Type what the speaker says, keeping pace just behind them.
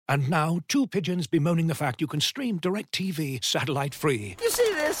And now, two pigeons bemoaning the fact you can stream DirecTV satellite-free. You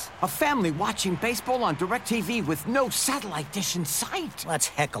see this? A family watching baseball on DirecTV with no satellite dish in sight. Let's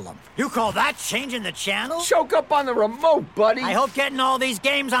heckle them. You call that changing the channel? Choke up on the remote, buddy. I hope getting all these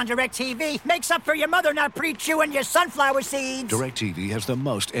games on DirecTV makes up for your mother not pre-chewing your sunflower seeds. DirecTV has the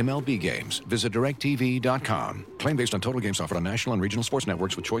most MLB games. Visit DirecTV.com. Claim based on total games offered on national and regional sports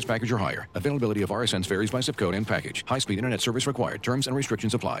networks with choice package or higher. Availability of RSNs varies by zip code and package. High-speed internet service required. Terms and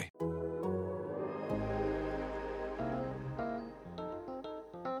restrictions apply.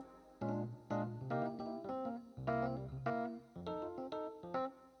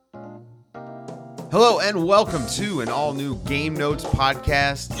 Hello and welcome to an all-new Game Notes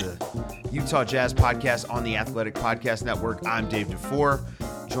podcast, the Utah Jazz podcast on the Athletic Podcast Network. I'm Dave DeFore,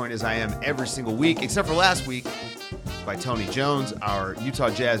 joined as I am every single week, except for last week, by Tony Jones, our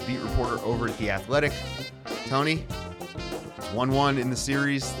Utah Jazz beat reporter over at The Athletic. Tony, it's 1-1 in the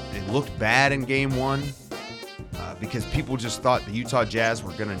series. It looked bad in game one because people just thought the Utah Jazz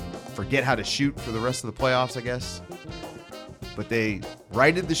were going to forget how to shoot for the rest of the playoffs, I guess. But they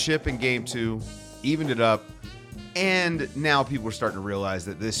righted the ship in game two, evened it up, and now people are starting to realize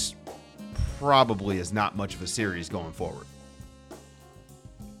that this probably is not much of a series going forward.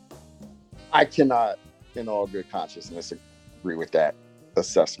 I cannot, in all good consciousness, agree with that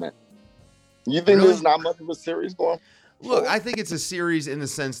assessment. You think there's not much of a series going forward? Look, I think it's a series in the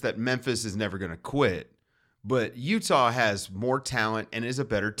sense that Memphis is never going to quit, but Utah has more talent and is a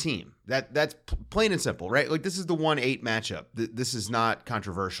better team. That's plain and simple, right? Like, this is the 1-8 matchup. This is not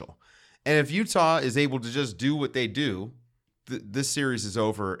controversial. And if Utah is able to just do what they do, this series is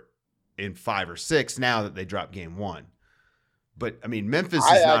over in 5 or 6 now that they dropped game one. But, I mean, Memphis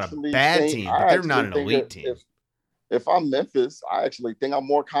is not a bad team, but they're not an elite team. If I'm Memphis, I actually think I'm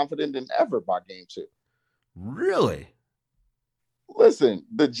more confident than ever by game two. Really? Listen,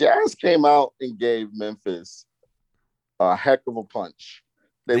 the Jazz came out and gave Memphis a heck of a punch.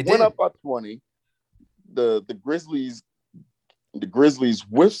 They went up by 20. The Grizzlies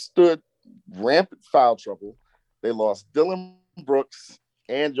withstood rampant foul trouble. They lost Dylan Brooks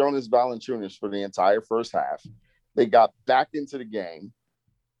and Jonas Valanciunas for the entire first half. They got back into the game.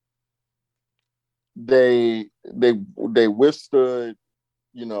 They withstood,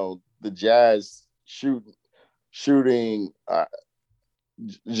 the Jazz shooting,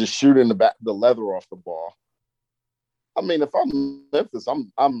 just shooting the leather off the ball. I mean, if I'm Memphis,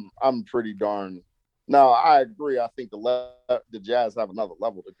 I'm pretty darn. Now, I agree. I think the Jazz have another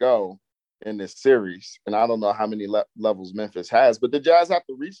level to go in this series, and I don't know how many levels Memphis has, but the Jazz have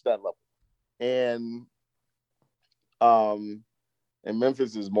to reach that level, and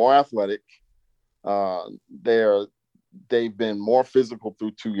Memphis is more athletic. They've been more physical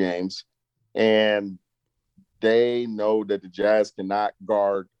through 2 games, and they know that the Jazz cannot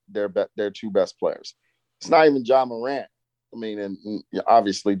guard their 2 best players. It's not even Ja Morant. I mean, and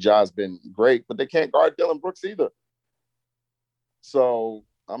obviously Ja's been great, but they can't guard Dylan Brooks either. So,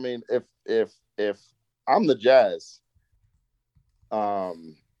 I mean, if I'm the Jazz,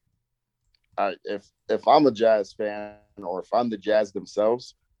 if I'm a Jazz fan or if I'm the Jazz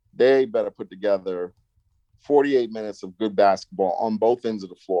themselves, they better put together 48 minutes of good basketball on both ends of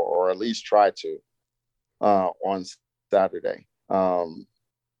the floor, or at least try to on Saturday.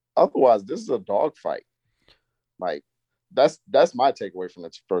 Otherwise, this is a dogfight. Like, that's my takeaway from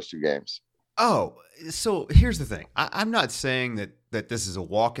the first 2 games. Oh, so here's the thing. I'm not saying that this is a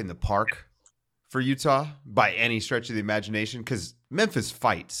walk in the park for Utah by any stretch of the imagination, because Memphis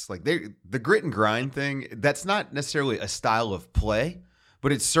fights. Like, the grit and grind thing, that's not necessarily a style of play,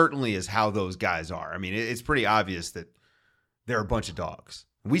 but it certainly is how those guys are. I mean, it's pretty obvious that they're a bunch of dogs.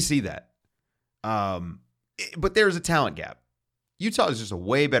 We see that. But there's a talent gap. Utah is just a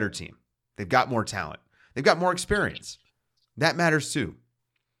way better team. They've got more talent. They've got more experience. That matters too.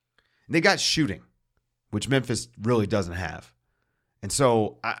 And they got shooting, which Memphis really doesn't have. And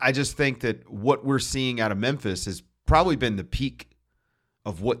so I just think that what we're seeing out of Memphis has probably been the peak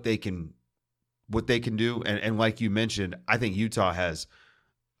of what they can do. And like you mentioned, I think Utah has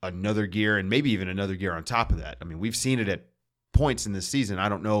another gear, and maybe even another gear on top of that. I mean, we've seen it at points in this season. I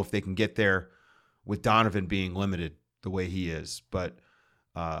don't know if they can get there with Donovan being limited the way he is. But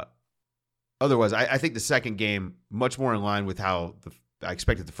otherwise, I think the second game, much more in line with how I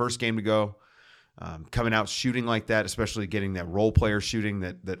expected the first game to go. Coming out shooting like that, especially getting that role player shooting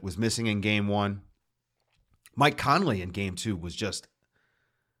that was missing in game one. Mike Conley in game two was just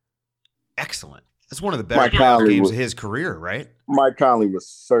excellent. That's one of the better games of his career, right? Mike Conley was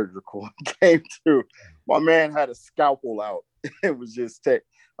surgical in game two. My man had a scalpel out. It was just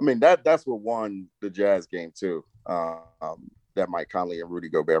that's what won the Jazz game too. that Mike Conley and Rudy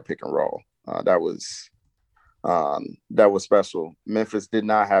Gobert pick and roll. That was special. Memphis did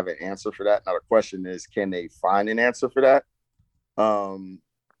not have an answer for that. Now the question is, can they find an answer for that? I'm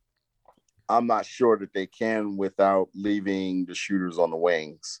not sure that they can without leaving the shooters on the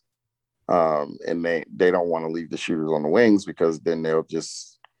wings. And they don't want to leave the shooters on the wings because then they'll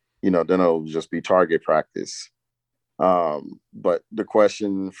just, then it'll just be target practice. But the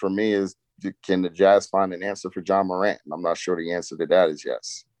question for me is, can the Jazz find an answer for Ja Morant? And I'm not sure the answer to that is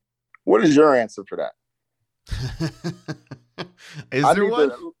yes. What is your answer for that?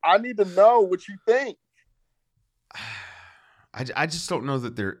 I need to know what you think. I just don't know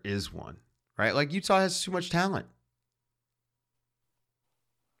that there is one, right? Like Utah has too much talent.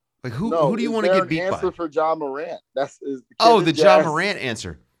 Like who do you want to get beat by? Answer for Ja Morant. The Ja Morant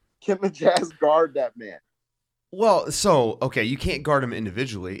answer. Can the Jazz guard that man? Well, so okay, you can't guard him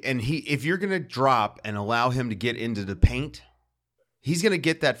individually, and if you're gonna drop and allow him to get into the paint, he's gonna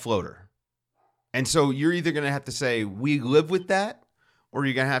get that floater, and so you're either gonna have to say we live with that, or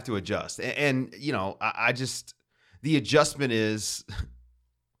you're gonna have to adjust. And I just the adjustment is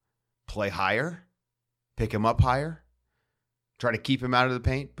play higher, pick him up higher, try to keep him out of the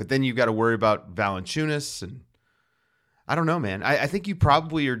paint, but then you've got to worry about Valanciunas and. I don't know, man. I think you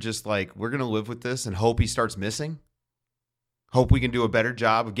probably are just like, we're going to live with this and hope he starts missing. Hope we can do a better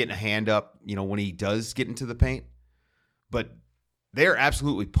job of getting a hand up, when he does get into the paint. But they're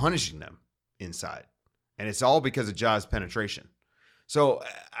absolutely punishing them inside. And it's all because of Ja's penetration. So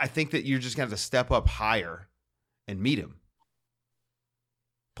I think that you're just going to have to step up higher and meet him.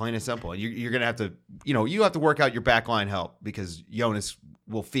 Plain and simple. You're going to have to, you have to work out your backline help because Jonas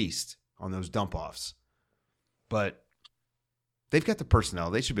will feast on those dump offs. But they've got the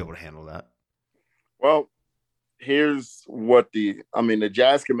personnel. They should be able to handle that. Well, here's what the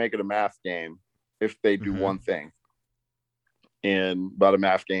Jazz can make it a math game if they do one thing. And by the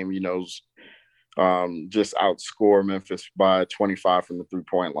math game, just outscore Memphis by 25 from the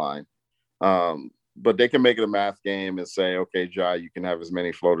 3-point line. But they can make it a math game and say, okay, Ja, you can have as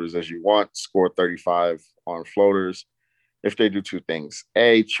many floaters as you want, score 35 on floaters. If they do two things,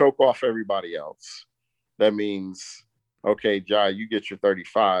 A, choke off everybody else. That means, okay, Ja, you get your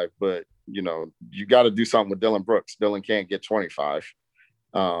 35, but, you got to do something with Dylan Brooks. Dylan can't get 25.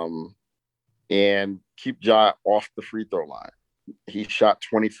 And keep Ja off the free throw line. He shot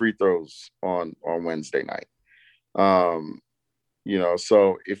 20 free throws on Wednesday night.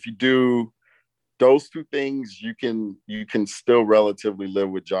 So if you do those two things, you can still relatively live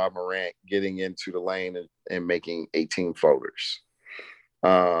with Ja Morant getting into the lane and making 18 floaters.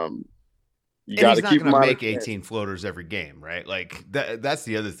 He's not going to make 18 floaters every game, right? Like that's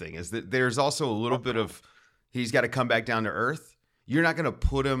the other thing is that there's also a little bit of he's got to come back down to earth. You're not going to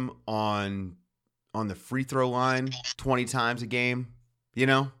put him on the free throw line 20 times a game,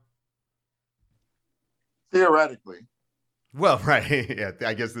 Theoretically. Well, right. Yeah,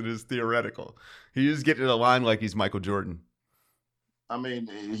 I guess it is theoretical. He is getting to the line like he's Michael Jordan. I mean,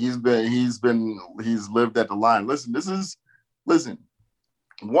 he's lived at the line. Listen,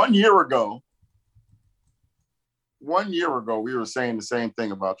 1 year ago, we were saying the same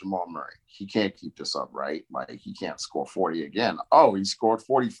thing about Jamal Murray. He can't keep this up, right? Like, he can't score 40 again. Oh, he scored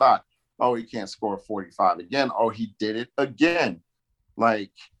 45. Oh, he can't score 45 again. Oh, he did it again.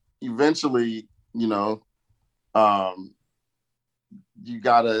 Like, eventually, you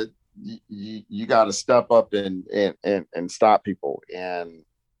gotta step up and stop people. And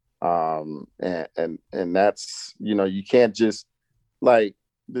that's, you can't just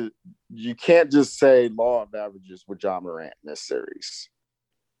you can't just say law of averages with Ja Morant in this series,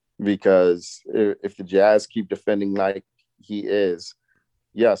 because if the Jazz keep defending like he is,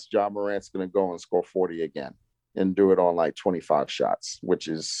 yes, Ja Morant's going to go and score 40 again and do it on like 25 shots, which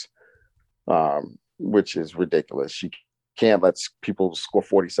is ridiculous. You can't let people score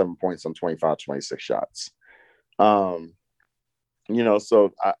 47 points on 25, 26 shots. So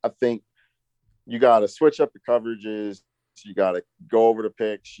I think you got to switch up the coverages. You got to go over the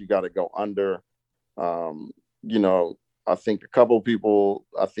picks. You got to go under. I think a couple of people,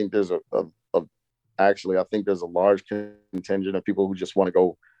 I think there's I think there's a large contingent of people who just want to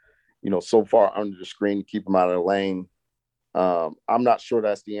go, so far under the screen to keep them out of the lane. I'm not sure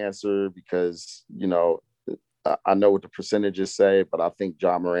that's the answer because, I know what the percentages say, but I think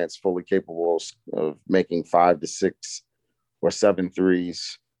Ja Morant's fully capable of making 5 to 6 or 7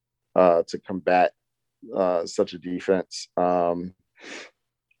 threes to combat such a defense. I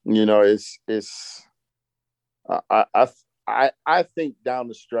think down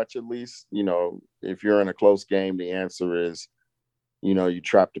the stretch, at least, if you're in a close game, the answer is, you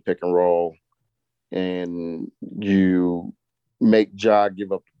trap the pick and roll and you make Ja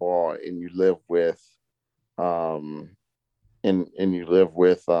give up the ball, and you live with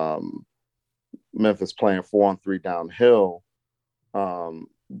Memphis playing 4-on-3 downhill.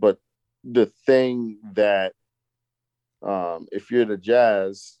 But the thing that if you're the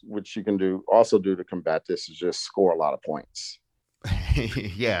Jazz, which you can also do to combat this, is just score a lot of points.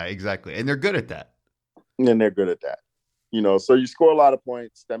 Yeah, exactly. And they're good at that. So you score a lot of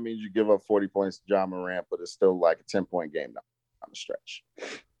points. That means you give up 40 points to Ja Morant, but it's still like a 10-point game down the stretch.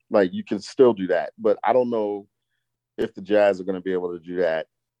 Like, you can still do that. But I don't know if the Jazz are going to be able to do that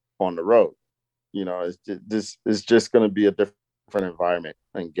on the road. It's just going to be a different environment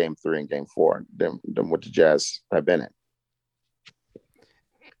in Game 3 and Game 4 than what the Jazz have been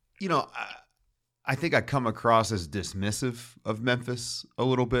in. I think I come across as dismissive of Memphis a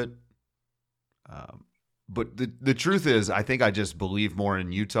little bit. But the truth is, I think I just believe more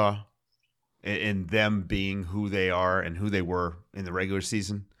in Utah, in them being who they are and who they were in the regular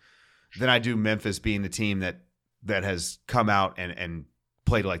season, than I do Memphis being the team that has come out and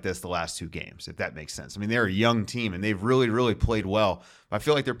played like this the last 2 games, if that makes sense. I mean, they're a young team, and they've really, really played well. I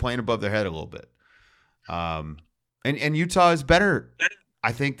feel like they're playing above their head a little bit. And Utah is better,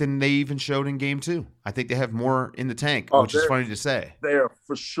 I think, than they even showed in Game 2. I think they have more in the tank, which is funny to say. They are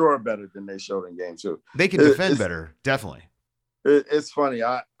for sure better than they showed in Game 2. They can defend better, definitely. It's funny.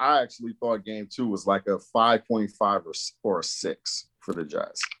 I actually thought Game 2 was like a 5.5 or a 6 for the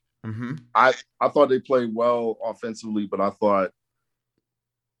Jazz. Mm-hmm. I thought they played well offensively, but I thought,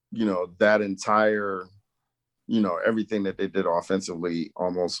 that entire, everything that they did offensively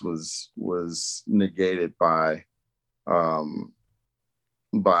almost was negated by how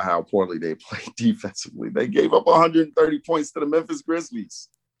poorly they played defensively. They gave up 130 points to the Memphis Grizzlies.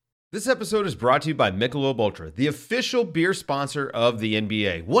 This episode is brought to you by Michelob Ultra, the official beer sponsor of the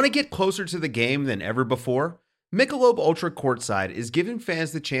NBA. Want to get closer to the game than ever before? Michelob Ultra Courtside is giving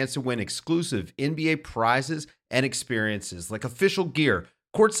fans the chance to win exclusive NBA prizes and experiences like official gear,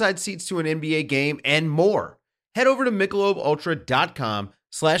 courtside seats to an NBA game, and more. Head over to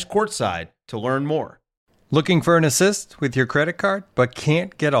MichelobUltra.com/courtside to learn more. Looking for an assist with your credit card but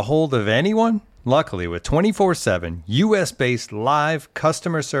can't get a hold of anyone? Luckily, with 24/7 U.S.-based live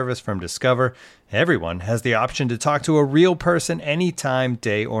customer service from Discover, everyone has the option to talk to a real person anytime,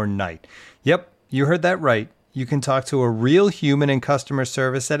 day or night. Yep, you heard that right. You can talk to a real human in customer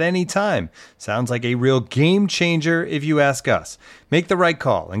service at any time. Sounds like a real game changer if you ask us. Make the right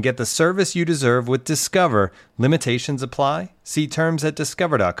call and get the service you deserve with Discover. Limitations apply. See terms at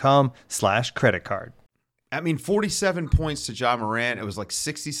discover.com/creditcard. 47 points to Ja Morant. It was like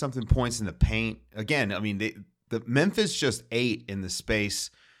 60-something points in the paint. Again, the Memphis just ate in the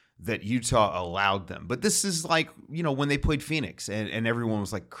space that Utah allowed them. But this is like, when they played Phoenix and everyone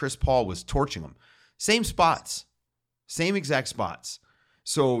was like, Chris Paul was torching them. Same spots, same exact spots.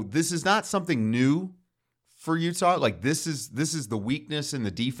 So this is not something new for Utah. Like, this is the weakness in the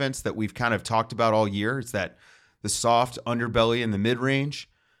defense that we've kind of talked about all year. It's that the soft underbelly in the mid-range.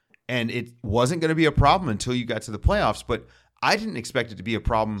 And it wasn't going to be a problem until you got to the playoffs. But I didn't expect it to be a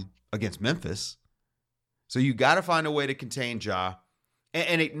problem against Memphis. So you got to find a way to contain Ja.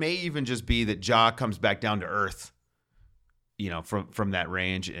 And it may even just be that Ja comes back down to earth, from that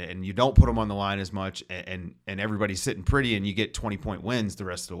range, and you don't put him on the line as much, and everybody's sitting pretty, and you get 20-point wins the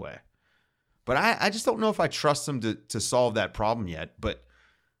rest of the way. But I just don't know if I trust them to solve that problem yet. But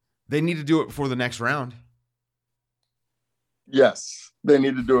they need to do it before the next round. Yes, they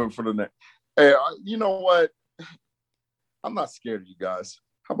need to do it for the next. Hey, you know what? I'm not scared of you guys.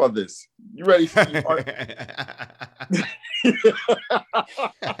 How about this? You ready for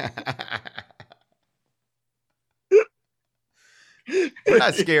We're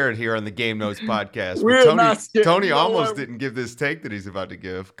not scared here on the Game Notes podcast. We're not scared. Tony almost didn't give this take that he's about to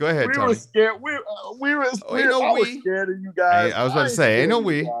give. Go ahead, Tony. Were scared. I was scared of you guys. Hey, I was about to say, ain't no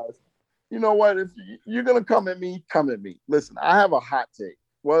we. You know what? If you're going to come at me, come at me. Listen, I have a hot take.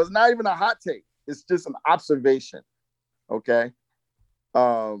 Well, it's not even a hot take. It's just an observation. Okay?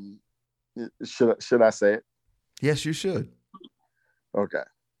 Should I say it? Yes, you should. Okay.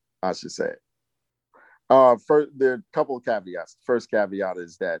 I should say it. First, there are a couple of caveats. First caveat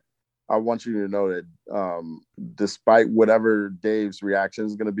is that I want you to know that despite whatever Dave's reaction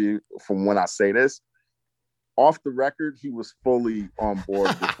is going to be from when I say this, off the record, he was fully on board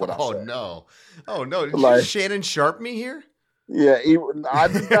with what I said. Oh no! Did you Shannon Sharp me here? Yeah, I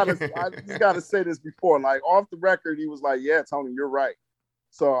just gotta say this before. Like, off the record, he was like, "Yeah, Tony, you're right."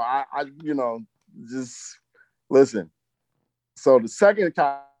 So I just listen. So the second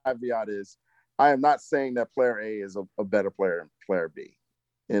caveat is, I am not saying that player A is a better player than player B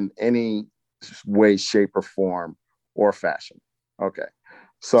in any way, shape, or form or fashion. Okay.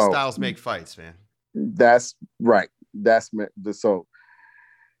 So styles make fights, man. that's right. So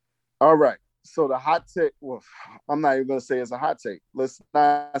all right. So the hot take, well, I'm not even going to say it's a hot take. Let's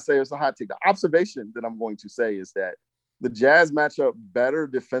not say it's a hot take. The observation that I'm going to say is that the Jazz match up better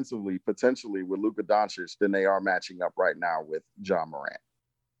defensively, potentially, with Luka Doncic than they are matching up right now with Ja Morant.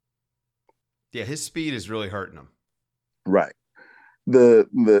 Yeah, his speed is really hurting him. Right.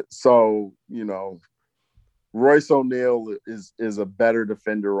 So, you know, Royce O'Neal is a better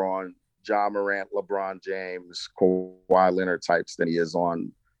defender on Ja Morant, LeBron James, Kawhi Leonard types than he is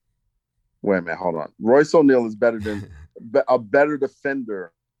on. Wait a minute, hold on. Royce O'Neal is a better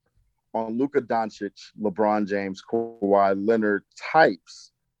defender on Luka Doncic, LeBron James, Kawhi Leonard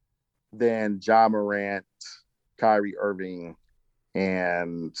types than Ja Morant, Kyrie Irving,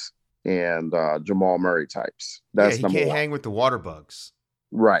 and Jamal Murray types. That's he number can't one. hang with the water bugs.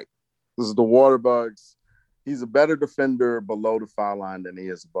 Right. This is the water bugs. He's a better defender below the foul line than he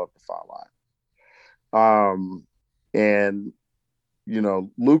is above the foul line. And you know,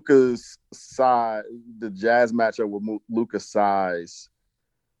 Luka's size, the Jazz matchup with Luka's size,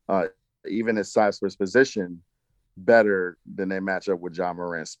 even his size for his position, better than they match up with Ja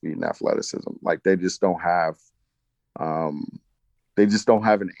Morant's speed and athleticism. Like they just don't have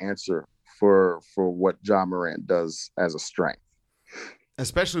an answer for what Ja Morant does as a strength.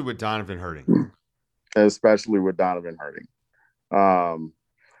 Especially with Donovan hurting.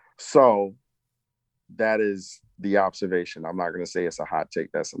 So that is the observation. I'm not going to say it's a hot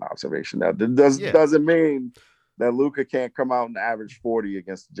take. That's an observation. That doesn't mean that Luka can't come out and average 40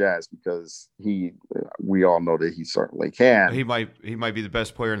 against the Jazz, because we all know that he certainly can. He might be the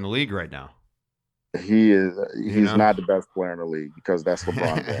best player in the league right now. He's not the best player in the league, because that's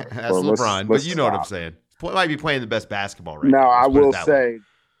LeBron. That's LeBron, but you know what I'm saying. Might be playing the best basketball right now. Now, I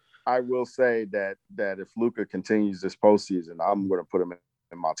will say that if Luka continues this postseason, I'm going to put him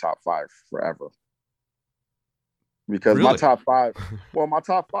in my top 5 forever. Because my top 5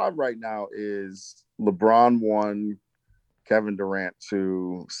 right now is LeBron 1, Kevin Durant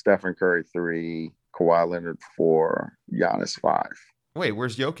 2, Stephen Curry 3, Kawhi Leonard 4, Giannis 5. Wait,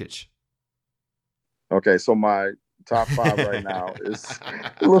 where's Jokic? Okay, so my top 5 right now is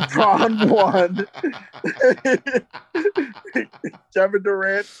LeBron 1, Kevin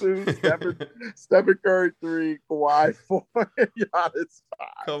Durant 2, Stephen Curry 3, Kawhi 4, Giannis 5.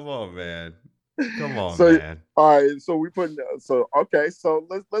 Come on, man. Man. All right, so so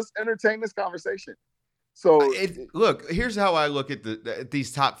let's entertain this conversation. So look, here's how I look at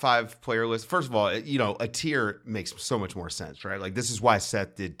these top 5 player lists. First of all, you know, a tier makes so much more sense, right? Like this is why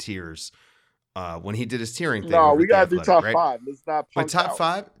Seth did tiers when he did his tiering thing. No, we gotta do top right? 5. Let's not. But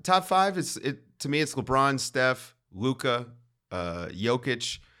top five is to me. It's LeBron, Steph, Luka,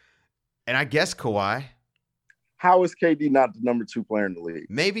 Jokic, and I guess Kawhi. How is KD not the number 2 player in the league?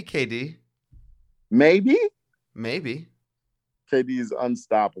 Maybe KD. Maybe. KD is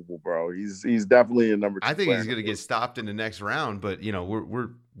unstoppable, bro. He's definitely a number 2. I think he's going to get stopped in the next round, but you know,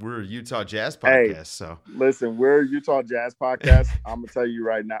 we're a Utah Jazz podcast, so listen, we're a Utah Jazz podcast. I'm gonna tell you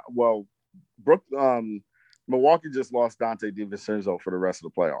right now. Well, Milwaukee just lost Dante DiVincenzo for the rest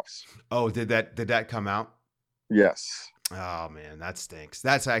of the playoffs. Oh, did that come out? Yes. Oh man, that stinks.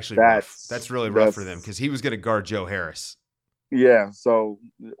 That's actually rough. That's really rough for them, because he was going to guard Joe Harris. Yeah, so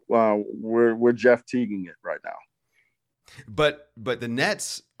we're Jeff Teaguing it right now. But the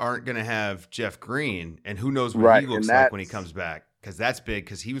Nets aren't going to have Jeff Green, and who knows what he looks like when he comes back, because that's big,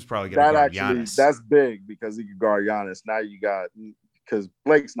 because he was probably going to guard Giannis. That's big, because he could guard Giannis. Now you got, because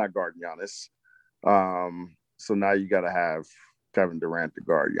Blake's not guarding Giannis. So now you got to have Kevin Durant to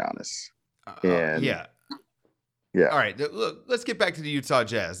guard Giannis. Yeah. All right, look, let's get back to the Utah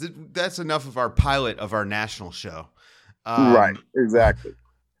Jazz. That's enough of our pilot of our national show. Right, exactly.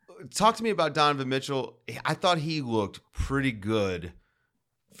 Talk to me about Donovan Mitchell. I thought he looked pretty good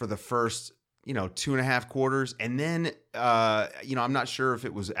for the first, 2.5 quarters. And then, I'm not sure if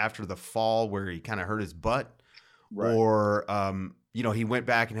it was after the fall where he kind of hurt his butt, right, or, he went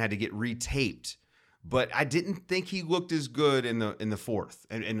back and had to get retaped. But I didn't think he looked as good in the fourth,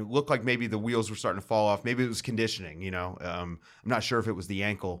 and it looked like maybe the wheels were starting to fall off. Maybe it was conditioning, I'm not sure if it was the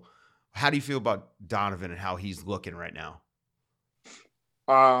ankle. How do you feel about Donovan and how he's looking right now?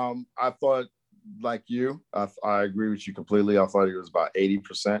 I thought, like you, I agree with you completely. I thought he was about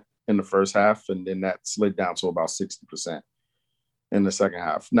 80% in the first half, and then that slid down to about 60% in the second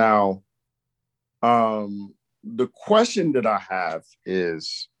half. Now, the question that I have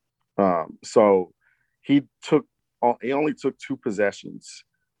is, so he only took 2 possessions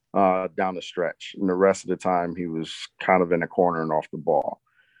down the stretch, and the rest of the time he was kind of in the corner and off the ball.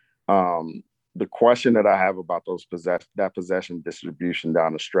 the question that I have about that possession distribution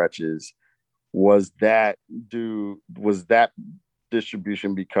down the stretches was that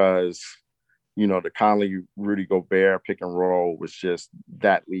distribution because the Conley Rudy Gobert pick and roll was just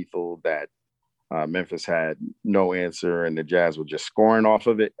that lethal that Memphis had no answer and the Jazz were just scoring off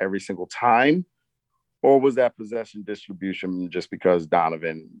of it every single time? Or was that possession distribution just because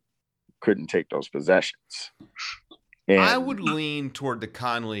Donovan couldn't take those possessions? And I would lean toward the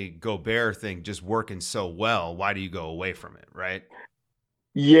Conley Gobert thing just working so well. Why do you go away from it, right?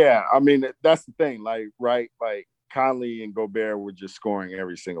 Yeah, I mean, that's the thing. Like Conley and Gobert were just scoring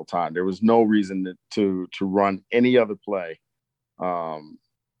every single time. There was no reason to run any other play down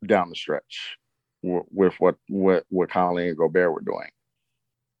the stretch with what Conley and Gobert were doing.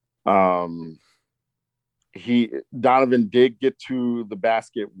 Donovan did get to the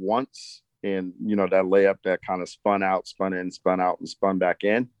basket once, and that layup that kind of spun out, spun in, spun out, and spun back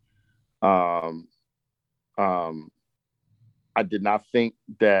in. I did not think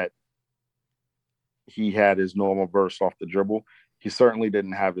that he had his normal burst off the dribble. He certainly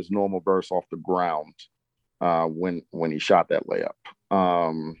didn't have his normal burst off the ground when he shot that layup.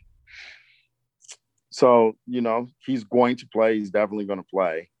 So he's going to play. He's definitely going to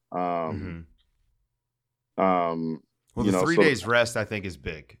play. Well, the 3 days rest I think is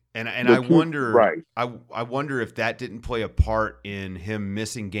big, and I wonder, right? I wonder if that didn't play a part in him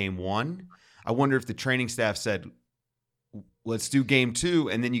missing game one. I wonder if the training staff said, let's do game two,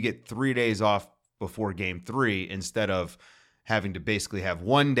 and then you get 3 days off before game three instead of having to basically have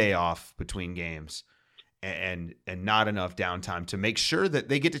 1 day off between games and not enough downtime to make sure that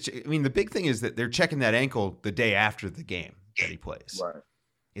they get to. I mean, the big thing is that they're checking that ankle the day after the game that he plays. Right.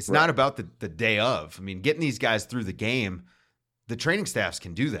 It's not about the day of. I mean, getting these guys through the game, the training staffs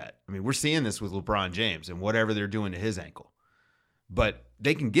can do that. I mean, we're seeing this with LeBron James and whatever they're doing to his ankle. But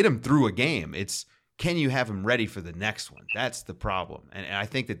they can get him through a game. It's, can you have him ready for the next one? That's the problem. And I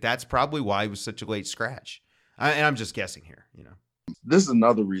think that's probably why he was such a late scratch. And I'm just guessing here, This is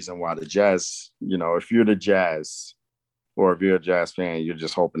another reason why the Jazz, if you're the Jazz or if you're a Jazz fan, you're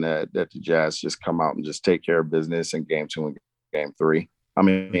just hoping that the Jazz just come out and just take care of business in game two and game three. I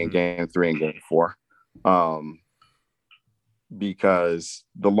mean, in game three and game four. Because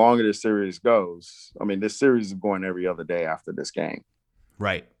the longer this series goes, I mean, this series is going every other day after this game.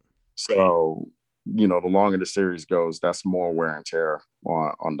 Right. So, the longer the series goes, that's more wear and tear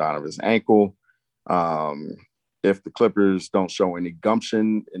on Donovan's ankle. If the Clippers don't show any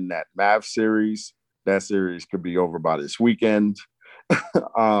gumption in that Mavs series, that series could be over by this weekend.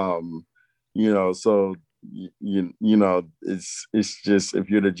 So it's just, if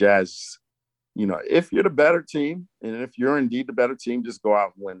you're the Jazz, if you're the better team, and if you're indeed the better team, just go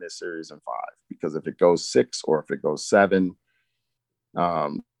out and win this series in 5. Because if it goes 6 or if it goes 7,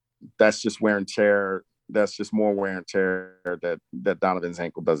 that's just wear and tear. That's just more wear and tear that Donovan's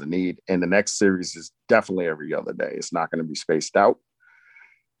ankle doesn't need. And the next series is definitely every other day. It's not going to be spaced out.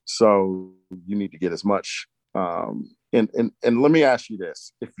 So you need to get as much. And let me ask you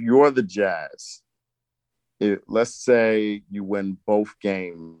this. If you're the Jazz, let's say you win both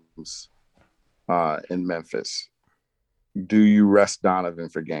games in Memphis, do you rest Donovan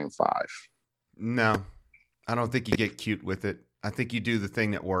for game 5? No, I don't think you get cute with it. I think you do the thing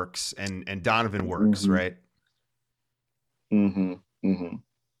that works, and Donovan works, right? Mm-hmm. Mm-hmm.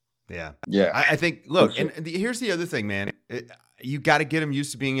 Yeah. Yeah. I think, look, and here's the other thing, man. You got to get him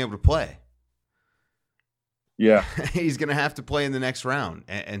used to being able to play. Yeah. He's going to have to play in the next round.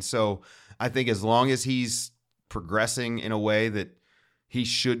 And so I think as long as he's progressing in a way that he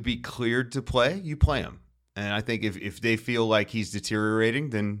should be cleared to play, you play him. And I think if they feel like he's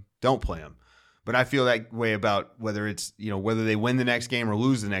deteriorating, then don't play him. But I feel that way about whether it's, whether they win the next game or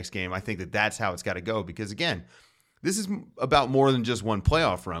lose the next game. I think that's how it's got to go. Because, again, this is about more than just one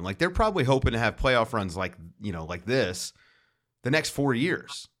playoff run. Like, they're probably hoping to have playoff runs like this the next 4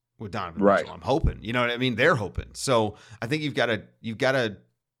 years with Donovan right. Mitchell. I'm hoping. You know what I mean? They're hoping. So I think you've got to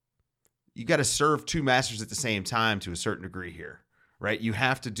serve two masters at the same time to a certain degree here, right? You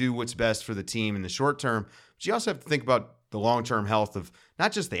have to do what's best for the team in the short term, but you also have to think about the long-term health of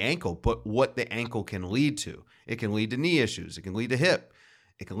not just the ankle, but what the ankle can lead to. It can lead to knee issues. It can lead to hip.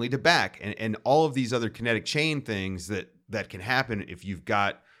 It can lead to back and all of these other kinetic chain things that can happen if you've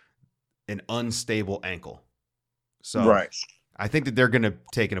got an unstable ankle. So right. I think that they're going to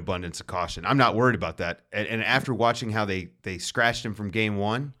take an abundance of caution. I'm not worried about that. And after watching how they scratched him from game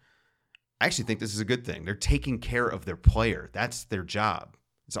 1, I actually think this is a good thing. They're taking care of their player. That's their job.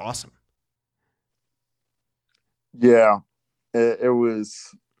 It's awesome. Yeah, it was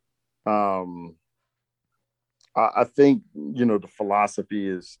I think, the philosophy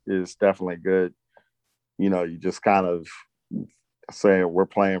is definitely good. You just kind of say we're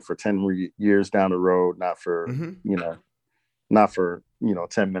playing for 10 years down the road, not for, 10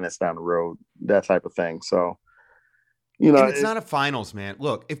 minutes down the road, that type of thing. So, and it's not a finals, man.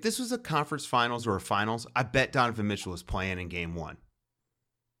 Look, if this was a conference finals or a finals, I bet Donovan Mitchell is playing in game 1.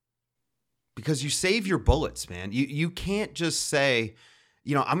 Because you save your bullets, man. You can't just say,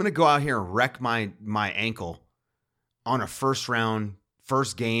 I'm going to go out here and wreck my ankle on a first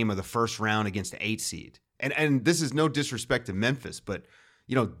game of the first round against the 8 seed. And this is no disrespect to Memphis, but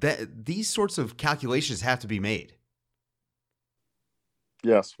these sorts of calculations have to be made.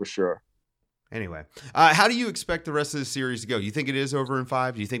 Yes, for sure. Anyway, how do you expect the rest of the series to go? Do you think it is over in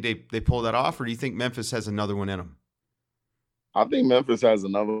 5? Do you think they pull that off, or do you think Memphis has another one in them? I think Memphis has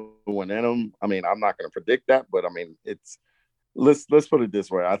another one in them. I mean, I'm not going to predict that, but I mean, let's put it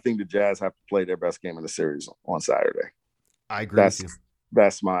this way. I think the Jazz have to play their best game in the series on Saturday. I agree with you.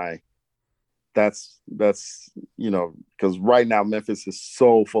 That's because right now Memphis is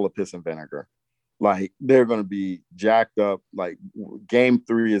so full of piss and vinegar. Like, they're going to be jacked up. Like, game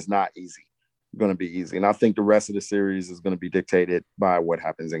 3 is not going to be easy. And I think the rest of the series is going to be dictated by what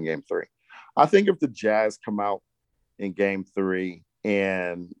happens in game 3. I think if the Jazz come out in game 3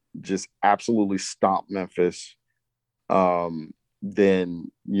 and just absolutely stomp Memphis, then,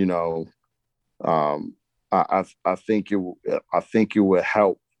 I think it would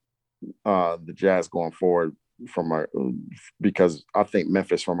help the Jazz going forward because I think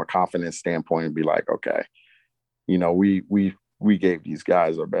Memphis, from a confidence standpoint, would be like, okay, we gave these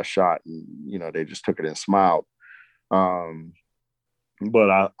guys our best shot, and they just took it and smiled.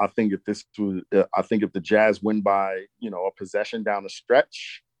 But I think if the Jazz win by a possession down the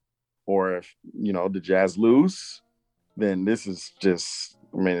stretch, or if the Jazz lose, then this is just,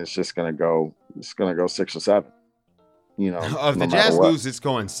 it's just gonna go 6 or 7. If the Jazz lose, it's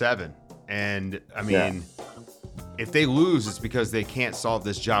going 7. And I mean, if they lose, it's because they can't solve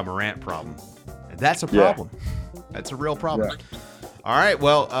this Ja Morant problem. And that's a problem. Yeah. That's a real problem. Yeah. All right.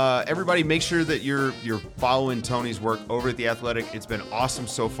 Well, everybody, make sure that you're following Tony's work over at The Athletic. It's been awesome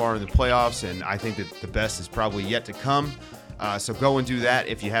so far in the playoffs, and I think that the best is probably yet to come. So go and do that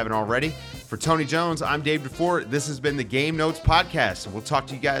if you haven't already. For Tony Jones, I'm Dave DeFore. This has been the Game Notes Podcast, and we'll talk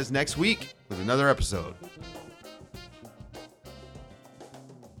to you guys next week with another episode.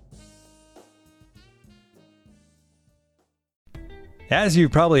 As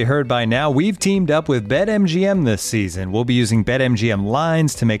you've probably heard by now, we've teamed up with BetMGM this season. We'll be using BetMGM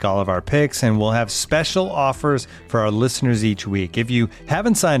lines to make all of our picks, and we'll have special offers for our listeners each week. If you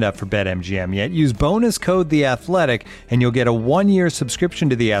haven't signed up for BetMGM yet, use bonus code THEATHLETIC, and you'll get a 1-year subscription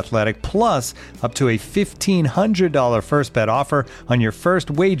to The Athletic, plus up to a $1,500 first bet offer on your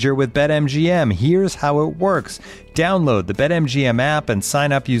first wager with BetMGM. Here's how it works. Download the BetMGM app and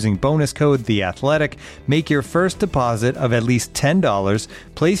sign up using bonus code THEATHLETIC. Make your first deposit of at least $10.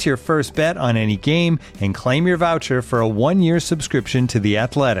 Place your first bet on any game and claim your voucher for a 1-year subscription to The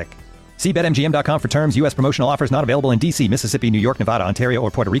Athletic. See BetMGM.com for terms. U.S. promotional offers not available in D.C., Mississippi, New York, Nevada, Ontario, or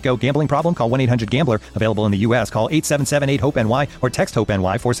Puerto Rico. Gambling problem? Call 1-800-GAMBLER. Available in the U.S. Call 877-8-HOPE-NY or text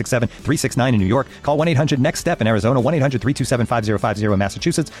HOPE-NY 467-369 in New York. Call 1-800-NEXT-STEP in Arizona. 1-800-327-5050 in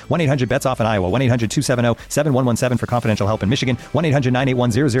Massachusetts. 1-800-BETS-OFF in Iowa. 1-800-270-7117 for confidential help in Michigan.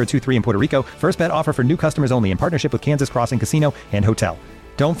 1-800-981-0023 in Puerto Rico. First bet offer for new customers only in partnership with Kansas Crossing Casino and Hotel.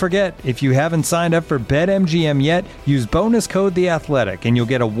 Don't forget, if you haven't signed up for BetMGM yet, use bonus code THEATHLETIC, and you'll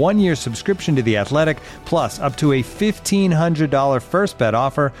get a 1-year subscription to The Athletic, plus up to a $1,500 first bet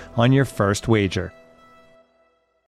offer on your first wager.